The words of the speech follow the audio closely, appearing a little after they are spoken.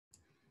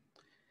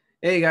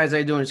Hey guys, how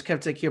you doing? It's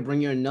Kevtech here,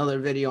 bringing you another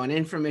video on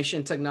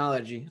information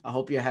technology. I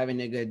hope you're having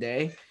a good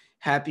day.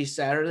 Happy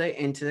Saturday.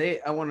 And today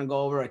I want to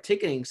go over a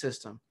ticketing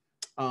system.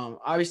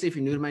 Obviously, if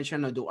you're new to my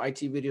channel, I do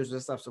IT videos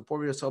and stuff,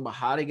 support videos, talk about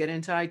how to get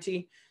into IT.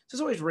 So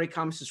as always, rate,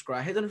 comment,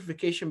 subscribe, hit the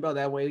notification bell.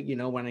 That way, you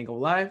know when I go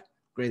live.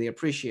 Greatly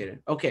appreciate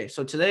it. Okay,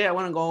 so today I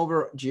want to go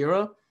over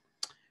Jira.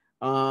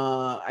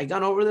 I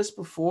gone over this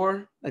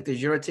before, like the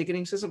Jira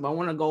ticketing system, but I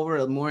want to go over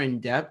it more in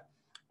depth.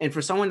 And for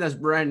someone that's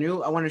brand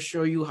new, I want to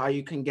show you how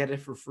you can get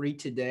it for free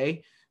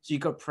today. So you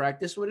could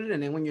practice with it.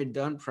 And then when you're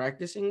done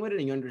practicing with it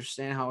and you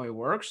understand how it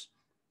works,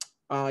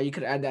 you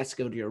could add that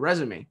skill to your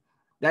resume.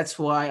 That's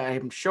why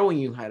I'm showing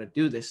you how to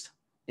do this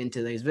in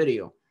today's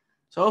video.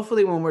 So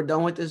hopefully when we're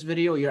done with this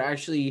video, you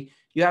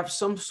have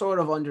some sort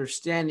of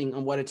understanding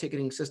on what a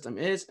ticketing system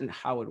is and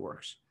how it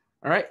works.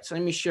 All right, so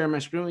let me share my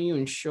screen with you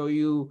and show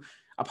you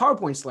a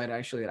PowerPoint slide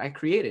actually that I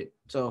created.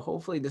 So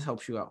hopefully this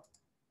helps you out.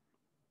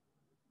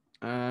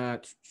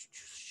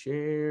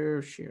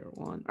 Share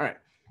one. All right.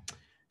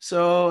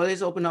 So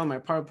let's open up my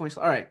PowerPoint.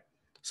 All right.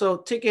 So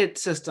ticket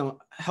system,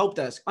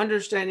 Helpdesk,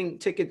 understanding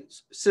ticket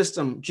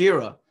system,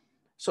 Jira.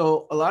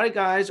 So a lot of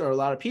guys or a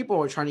lot of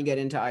people are trying to get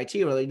into IT,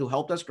 or they do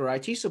Helpdesk or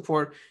IT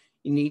support.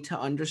 You need to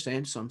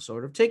understand some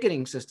sort of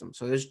ticketing system.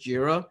 So there's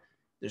Jira,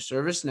 there's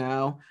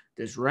ServiceNow,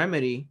 there's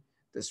Remedy,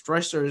 there's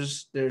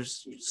Freshers,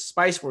 there's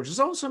Spiceworks. There's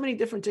also so many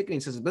different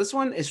ticketing systems. This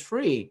one is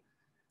free.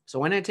 So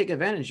why not take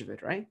advantage of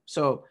it, right?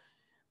 So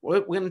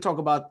we're going to talk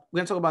about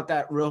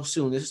that real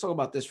soon. Let's talk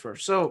about this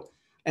first. So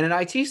in an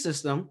IT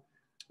system,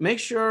 make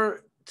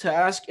sure to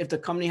ask if the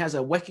company has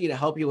a wiki to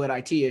help you with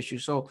IT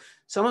issues. So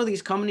some of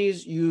these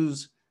companies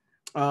use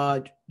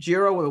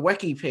Jira with a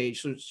wiki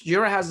page. So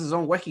Jira has its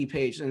own wiki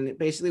page, and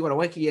basically what a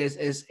wiki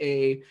is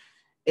a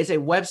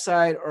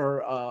website,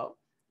 or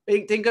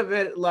think of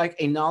it like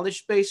a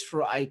knowledge base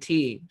for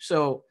IT.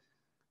 So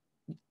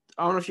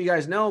I don't know if you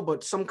guys know,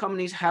 but some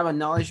companies have a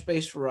knowledge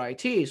base for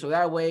IT. So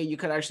that way you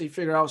could actually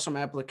figure out some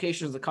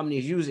applications the company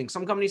is using.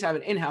 Some companies have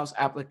an in-house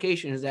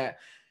applications that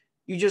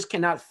you just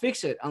cannot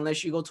fix it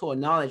unless you go to a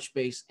knowledge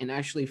base and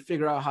actually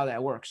figure out how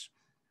that works.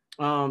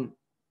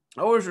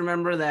 Always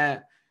remember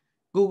that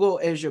Google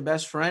is your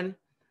best friend.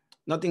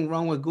 Nothing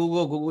wrong with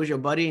Google. Google is your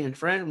buddy and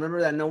friend.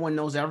 Remember that no one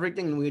knows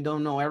everything, and we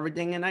don't know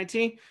everything in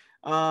IT.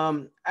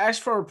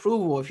 Ask for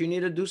approval. If you need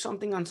to do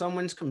something on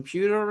someone's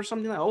computer or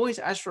something, always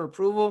ask for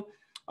approval.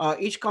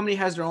 Each company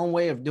has their own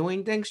way of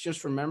doing things.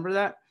 Just remember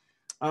that.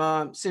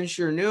 Since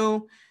you're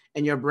new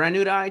and you're brand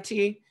new to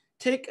IT,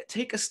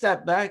 take a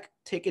step back.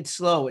 Take it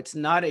slow. It's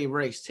not a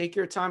race. Take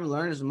your time,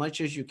 learn as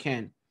much as you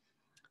can.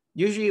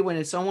 Usually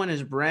when someone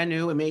is brand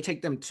new, it may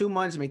take them 2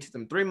 months, it may take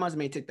them 3 months, it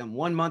may take them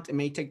 1 month, it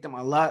may take them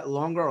a lot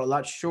longer or a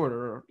lot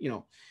shorter,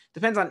 or,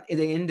 depends on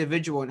the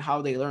individual and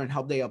how they learn,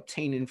 how they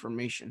obtain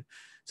information.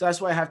 So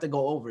that's why I have to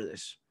go over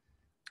this.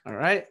 All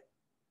right.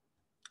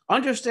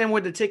 Understand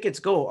where the tickets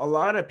go. A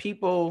lot of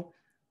people,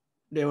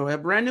 they're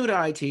brand new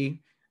to IT.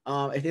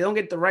 If they don't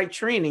get the right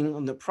training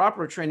and the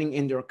proper training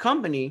in their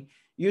company,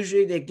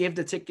 usually they give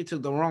the ticket to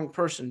the wrong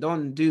person.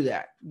 Don't do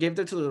that. Give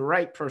it to the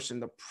right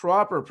person, the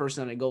proper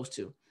person that it goes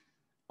to.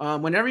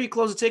 Whenever you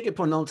close a ticket,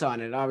 put notes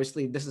on it.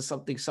 Obviously, this is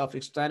something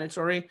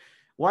self-explanatory.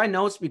 Why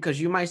notes? Because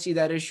you might see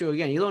that issue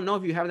again. You don't know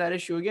if you have that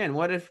issue again.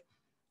 What if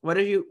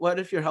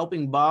you're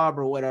helping Bob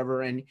or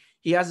whatever, and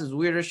he has this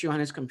weird issue on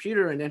his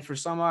computer, and then for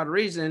some odd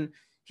reason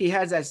he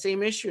has that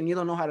same issue and you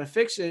don't know how to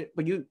fix it,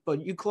 but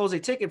you close a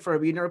ticket for it,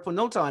 but you never put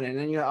notes on it, and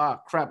then you're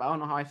crap, I don't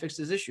know how I fix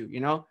this issue,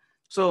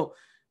 So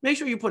make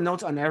sure you put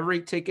notes on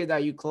every ticket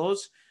that you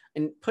close,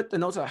 and put the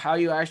notes on how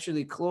you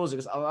actually close it.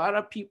 Because a lot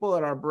of people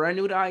that are brand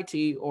new to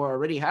IT or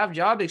already have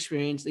job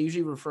experience, they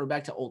usually refer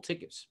back to old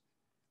tickets.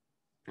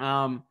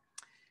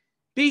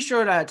 Be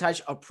sure to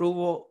attach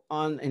approval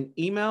on an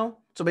email.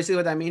 So basically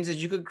what that means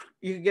is you could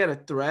get a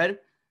thread,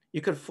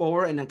 you could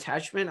forward an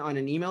attachment on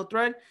an email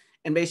thread,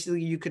 and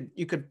basically you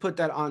could put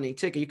that on a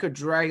ticket. You could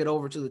drag it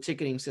over to the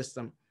ticketing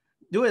system.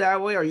 Do it that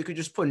way, or you could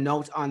just put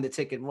notes on the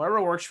ticket.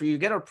 Whatever works for you,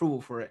 get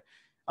approval for it.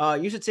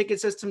 Use a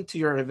ticket system to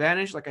your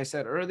advantage, like I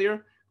said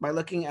earlier, by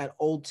looking at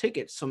old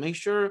tickets. So make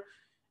sure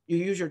you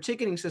use your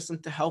ticketing system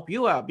to help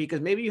you out, because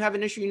maybe you have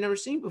an issue you've never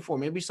seen before.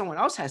 Maybe someone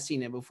else has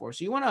seen it before.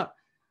 So you want to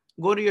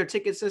go to your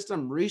ticket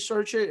system,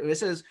 research it. If it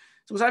says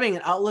someone's having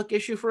an Outlook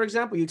issue, for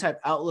example, you type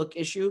Outlook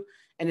issue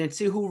and then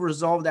see who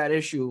resolved that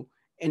issue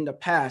in the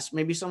past.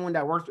 Maybe someone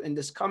that worked in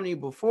this company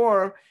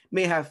before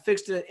may have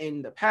fixed it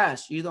in the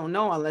past. You don't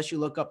know unless you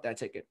look up that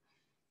ticket.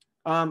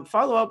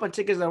 Follow up on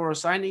tickets that were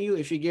assigned to you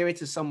if you gave it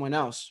to someone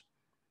else.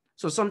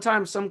 So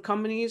sometimes some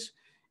companies,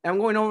 and I'm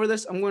going over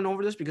this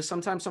because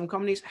sometimes some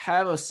companies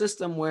have a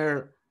system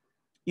where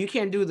you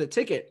can't do the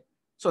ticket.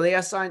 So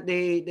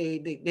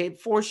they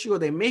force you, or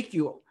they make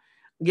you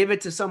give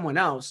it to someone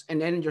else, and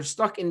then you're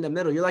stuck in the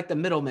middle. You're like the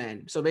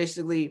middleman. So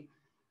basically,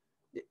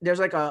 there's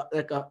like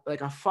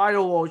a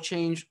firewall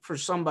change for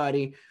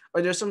somebody,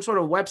 or there's some sort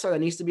of website that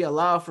needs to be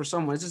allowed for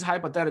someone. This is a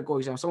hypothetical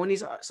example.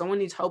 Someone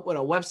needs help with a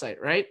website,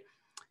 right?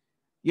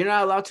 You're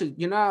not allowed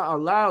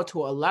to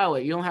allow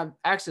it. You don't have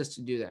access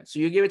to do that. So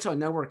you give it to a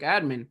network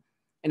admin,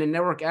 and the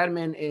network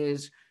admin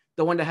is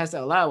the one that has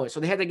to allow it. So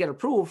they had to get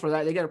approval for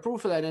that. They get approval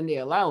for that and they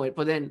allow it.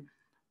 But then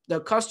the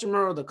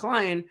customer or the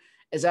client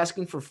is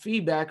asking for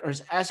feedback or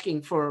is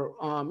asking for,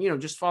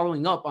 just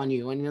following up on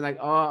you. And you're like,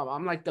 oh,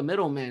 I'm like the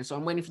middleman. So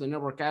I'm waiting for the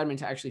network admin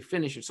to actually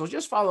finish it. So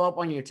just follow up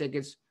on your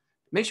tickets.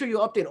 Make sure you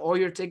update all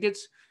your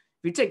tickets.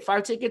 If you take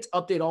 5 tickets,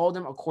 update all of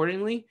them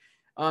accordingly.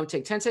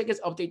 Take 10 tickets,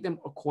 update them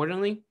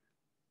accordingly.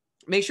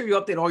 Make sure you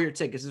update all your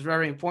tickets. It's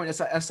very important. It's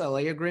an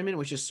SLA agreement,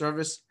 which is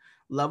service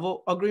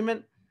level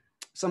agreement.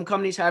 Some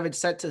companies have it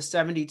set to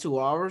 72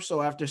 hours.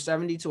 So after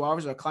 72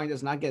 hours, a client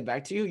does not get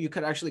back to you, you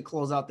could actually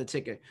close out the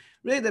ticket.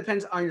 Really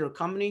depends on your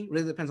company,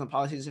 really depends on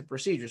policies and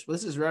procedures. But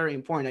this is very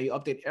important that you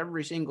update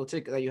every single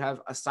ticket that you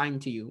have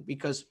assigned to you,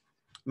 because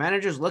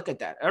managers look at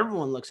that.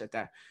 Everyone looks at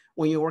that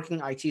when you're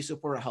working IT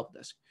support or help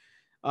desk.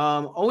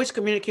 Always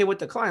communicate with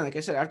the client. Like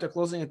I said, after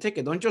closing a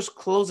ticket, don't just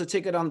close a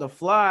ticket on the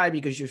fly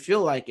because you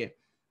feel like it.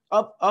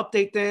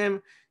 Update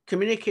them.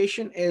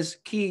 Communication is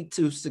key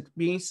to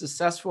being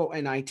successful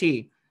in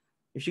IT.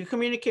 If you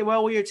communicate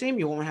well with your team,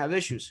 you won't have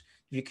issues.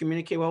 If you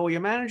communicate well with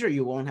your manager,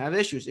 you won't have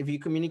issues. If you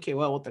communicate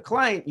well with the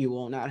client, you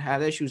will not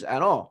have issues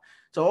at all.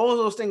 So all of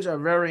those things are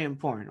very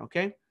important,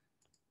 okay?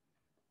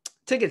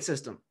 Ticket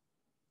system.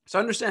 So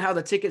understand how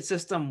the ticket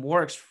system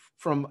works.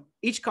 From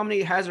each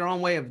company has their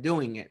own way of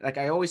doing it. Like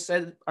I always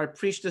said, I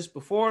preached this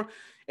before.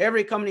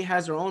 Every company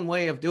has their own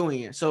way of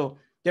doing it. So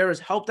there is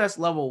help desk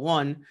level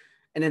 1,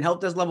 and then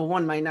help desk level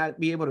 1 might not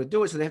be able to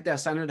do it. So they have to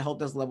assign it to help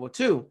desk level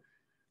 2.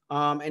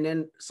 And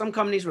then some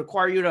companies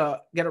require you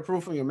to get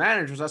approval from your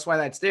managers. That's why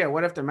that's there.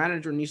 What if the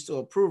manager needs to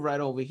approve right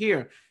over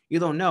here? You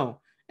don't know.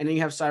 And then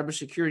you have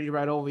cybersecurity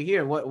right over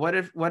here. What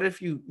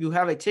if you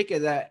have a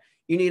ticket that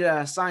you need to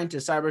assign to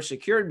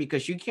cybersecurity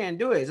because you can't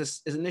do it?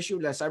 It's an issue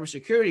that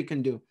cybersecurity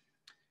can do.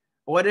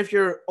 What if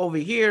you're over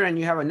here and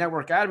you have a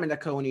network admin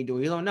that can only do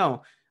it? You don't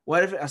know.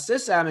 What if a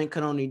sysadmin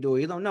can only do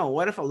it? You don't know.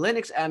 What if a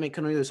Linux admin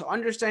can only do it? So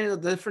understanding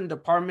the different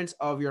departments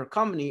of your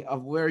company,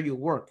 of where you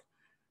work.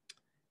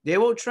 They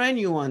will train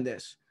you on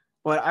this,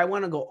 but I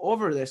want to go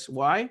over this.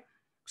 Why?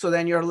 So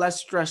then you're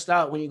less stressed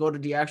out when you go to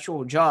the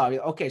actual job.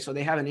 Okay, so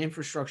they have an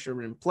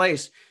infrastructure in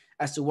place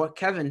as to what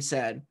Kevin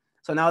said.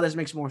 So now this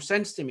makes more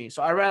sense to me.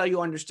 So I'd rather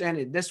you understand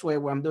it this way,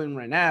 what I'm doing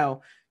right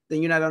now,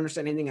 than you not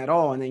understand anything at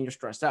all, and then you're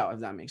stressed out, if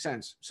that makes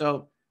sense.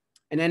 So,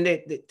 and then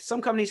some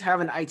companies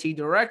have an IT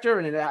director,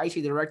 and then the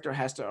IT director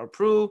has to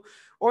approve,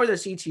 or the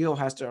CTO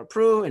has to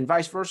approve, and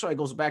vice versa. It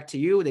goes back to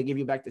you. They give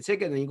you back the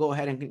ticket, and you go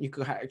ahead and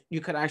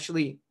you could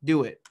actually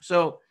do it.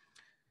 So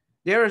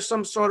there is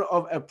some sort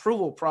of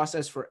approval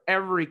process for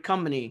every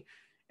company.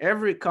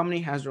 Every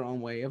company has their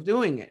own way of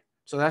doing it.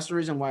 So that's the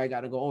reason why I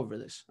got to go over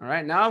this. All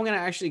right. Now I'm going to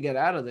actually get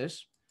out of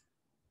this,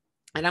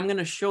 and I'm going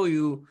to show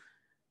you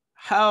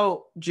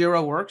how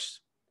Jira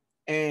works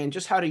and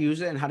just how to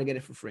use it and how to get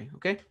it for free.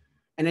 Okay.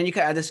 And then you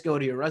can add this skill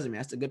to your resume.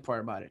 That's the good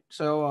part about it.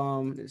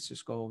 So let's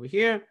just go over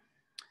here.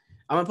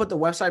 I'm gonna put the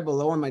website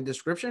below in my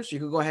description, so you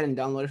can go ahead and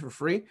download it for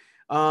free.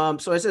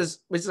 So it says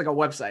it's like a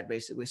website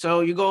basically.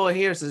 So you go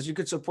here, it says you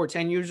could support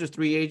 10 users,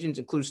 3 agents,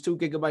 includes 2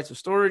 gigabytes of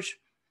storage,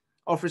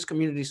 offers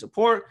community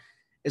support,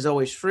 is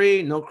always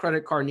free, no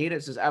credit card needed.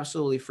 This is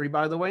absolutely free,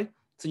 by the way.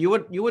 So you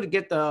would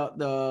get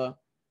the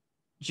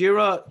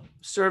Jira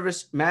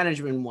Service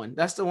Management one.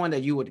 That's the one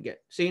that you would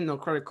get. See, no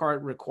credit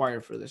card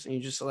required for this, and you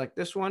just select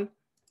this one.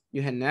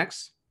 You hit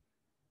next,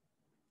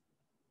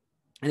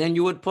 and then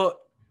you would put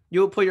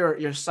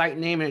your site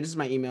name, and this is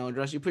my email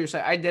address. You put your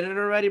site. I did it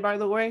already, by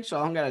the way, so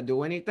I don't gotta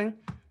do anything.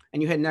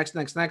 And you hit next,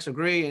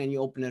 agree, and then you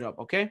open it up.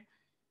 Okay.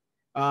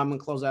 I'm gonna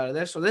close out of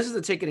this. So this is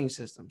the ticketing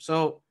system.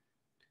 So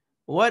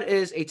what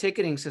is a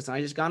ticketing system?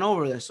 I just gone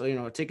over this. So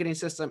a ticketing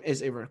system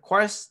is a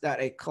request that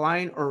a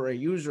client or a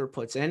user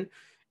puts in,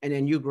 and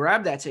then you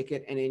grab that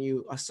ticket and then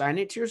you assign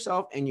it to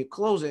yourself and you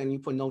close it and you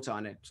put notes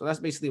on it. So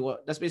that's basically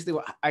what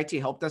IT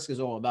help desk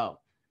is all about.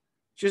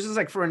 Just as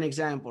like for an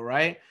example,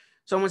 right?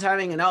 Someone's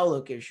having an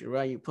Outlook issue,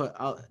 right? You put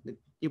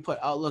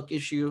Outlook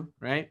issue,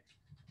 right?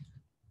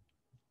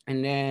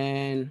 And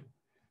then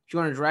if you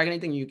want to drag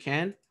anything, you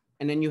can.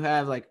 And then you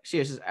have like, see,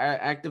 this is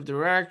Active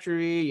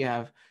Directory. You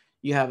have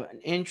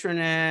an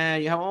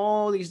intranet. You have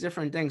all these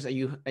different things that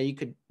you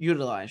could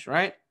utilize,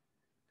 right?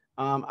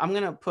 I'm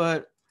gonna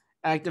put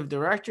Active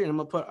Directory, and I'm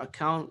gonna put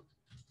account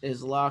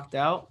is locked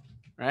out,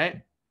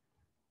 right?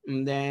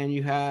 And then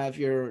you have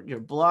your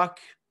block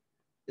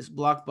is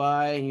blocked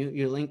by, and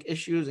you link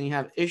issues, and you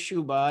have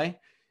issue by,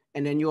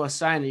 and then you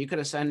assign it. You could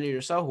assign it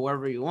yourself,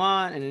 whoever you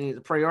want. And then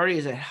the priority,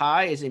 is it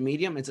high? Is it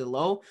medium? Is it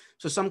low?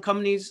 So some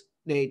companies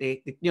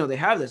they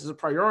have this as a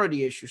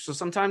priority issue. So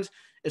sometimes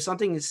if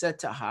something is set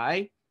to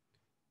high,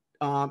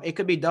 it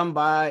could be done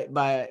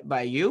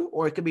by you,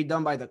 or it could be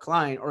done by the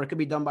client, or it could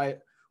be done by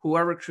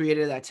whoever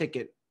created that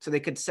ticket. So they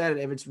could set it,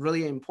 if it's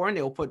really important,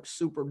 they will put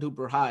super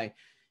duper high.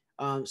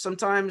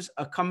 Sometimes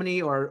a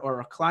company or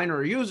a client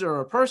or a user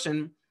or a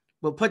person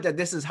will put that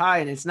this is high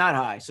and it's not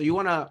high. So you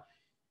want to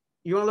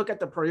look at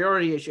the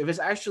priority issue. If it's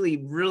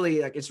actually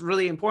really like it's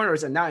really important, or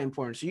is it not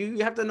important? So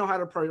you have to know how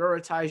to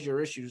prioritize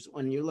your issues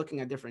when you're looking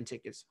at different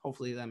tickets.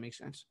 Hopefully that makes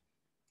sense.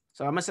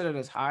 So I'm gonna set it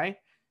as high,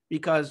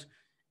 because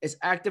its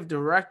Active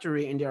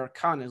Directory in their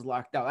account is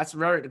locked out. That's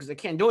very, because they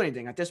can't do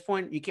anything. At this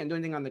point, you can't do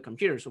anything on the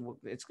computer. So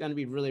it's going to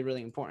be really,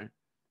 really important.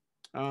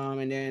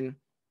 And then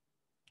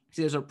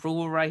see there's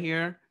approval right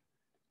here.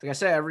 Like I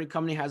said, every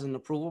company has an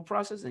approval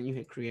process, and you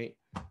hit create.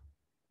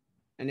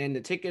 And then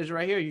the ticket is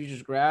right here. You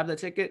just grab the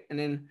ticket, and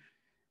then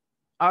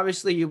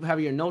obviously you have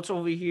your notes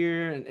over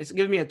here, and it's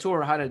giving me a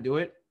tour of how to do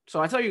it.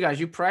 So I tell you guys,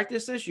 you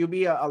practice this, you'll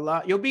be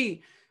you'll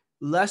be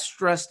less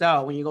stressed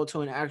out when you go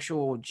to an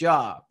actual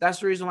job. That's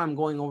the reason why I'm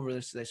going over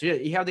this today. So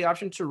you have the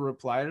option to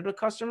reply to the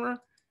customer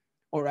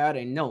or add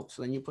a note.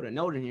 So then you put a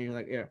note in here. You're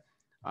like, yeah,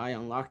 I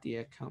unlocked the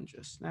account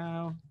just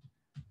now,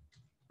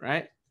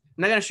 right?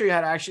 I'm not going to show you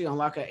how to actually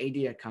unlock an AD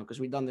account because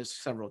we've done this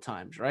several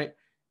times, right?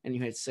 And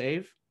you hit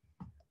save.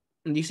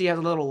 And you see it has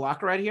a little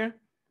lock right here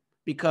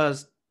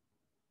because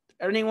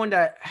anyone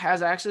that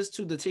has access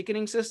to the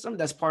ticketing system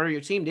that's part of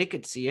your team, they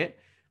could see it,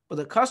 but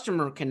the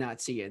customer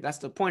cannot see it. That's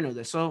the point of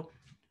this. So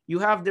you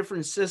have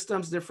different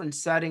systems, different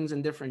settings,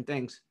 and different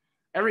things.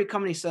 Every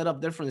company set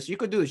up differently. So you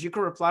could do this. You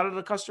could reply to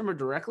the customer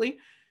directly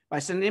by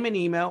sending them an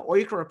email, or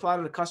you could reply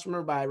to the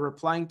customer by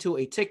replying to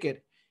a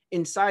ticket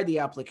inside the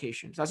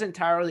application. So that's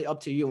entirely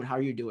up to you and how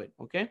you do it,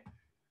 okay?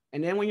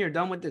 And then when you're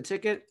done with the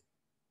ticket,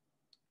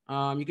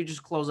 you could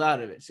just close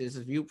out of it. So it's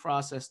a view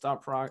process,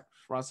 stop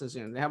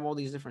processing. They have all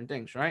these different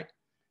things, right?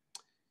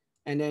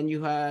 And then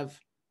you have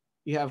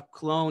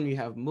clone, you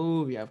have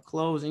move, you have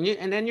close, and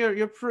then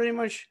you're pretty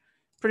much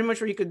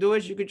what you could do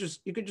is you could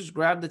just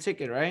grab the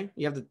ticket, right?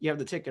 You have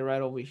the ticket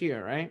right over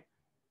here, right?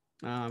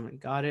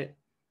 Got it.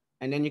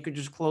 And then you could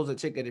just close the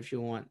ticket if you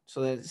want.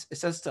 So that it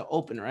says to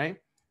open, right?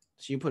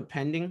 So you put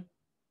pending,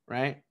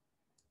 right?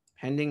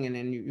 Pending, and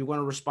then you want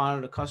to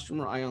respond to the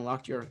customer. I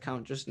unlocked your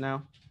account just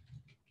now.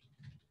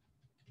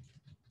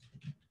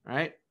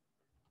 Right?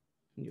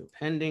 You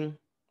pending.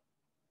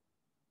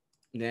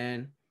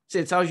 Then see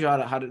it tells you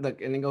how to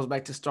look, and it goes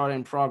back to start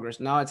in progress.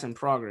 Now it's in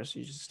progress.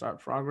 You just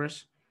start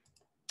progress.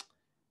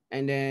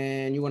 And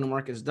then you want to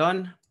mark as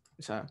done.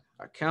 So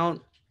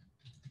account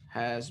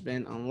has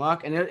been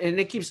unlocked, and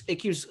it keeps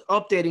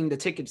updating the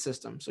ticket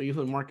system. So you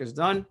put mark as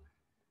done,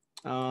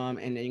 and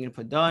then you're gonna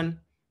put done,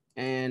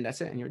 and that's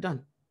it, and you're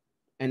done.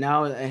 And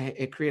now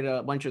it created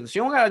a bunch of this.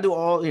 You don't gotta do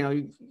all,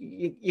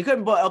 you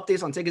couldn't put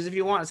updates on tickets if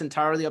you want. It's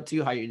entirely up to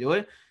you how you do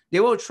it. They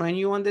will train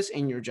you on this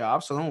in your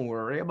job, so don't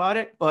worry about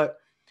it. But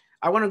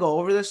I want to go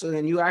over this so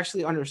then you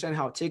actually understand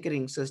how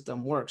ticketing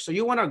system works. So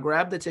you want to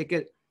grab the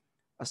ticket,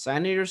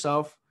 assign it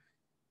yourself,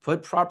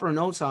 put proper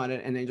notes on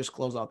it, and then just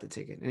close out the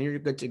ticket, and you're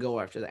good to go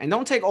after that. And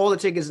don't take all the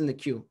tickets in the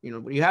queue.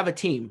 You have a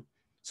team,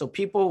 so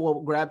people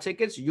will grab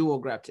tickets. You will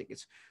grab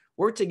tickets.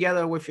 Work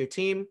together with your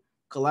team.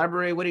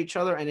 Collaborate with each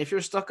other. And if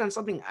you're stuck on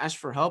something, ask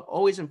for help.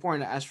 Always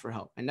important to ask for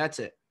help. And that's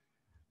it.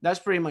 That's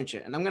pretty much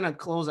it. And I'm going to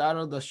close out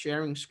of the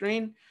sharing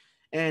screen.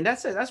 And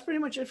that's it. That's pretty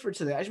much it for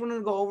today. I just wanted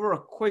to go over a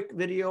quick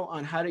video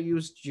on how to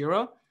use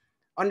Jira,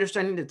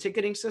 understanding the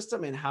ticketing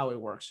system and how it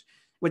works.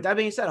 With that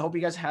being said, I hope you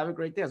guys have a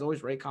great day. As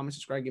always, rate, comment,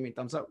 subscribe, give me a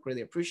thumbs up.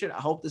 Greatly appreciate it.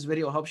 I hope this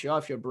video helps you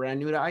out if you're brand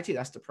new to IT.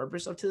 That's the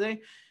purpose of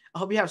today. I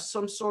hope you have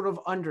some sort of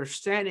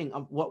understanding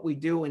of what we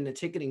do in the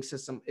ticketing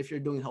system if you're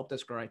doing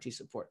Helpdesk or IT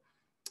support.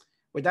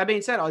 With that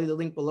being said, I'll leave the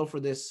link below for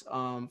this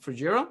for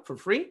Jira for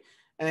free.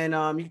 And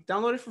you can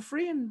download it for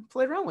free and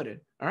play around with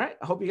it. All right.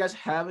 I hope you guys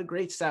have a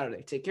great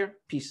Saturday. Take care.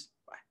 Peace.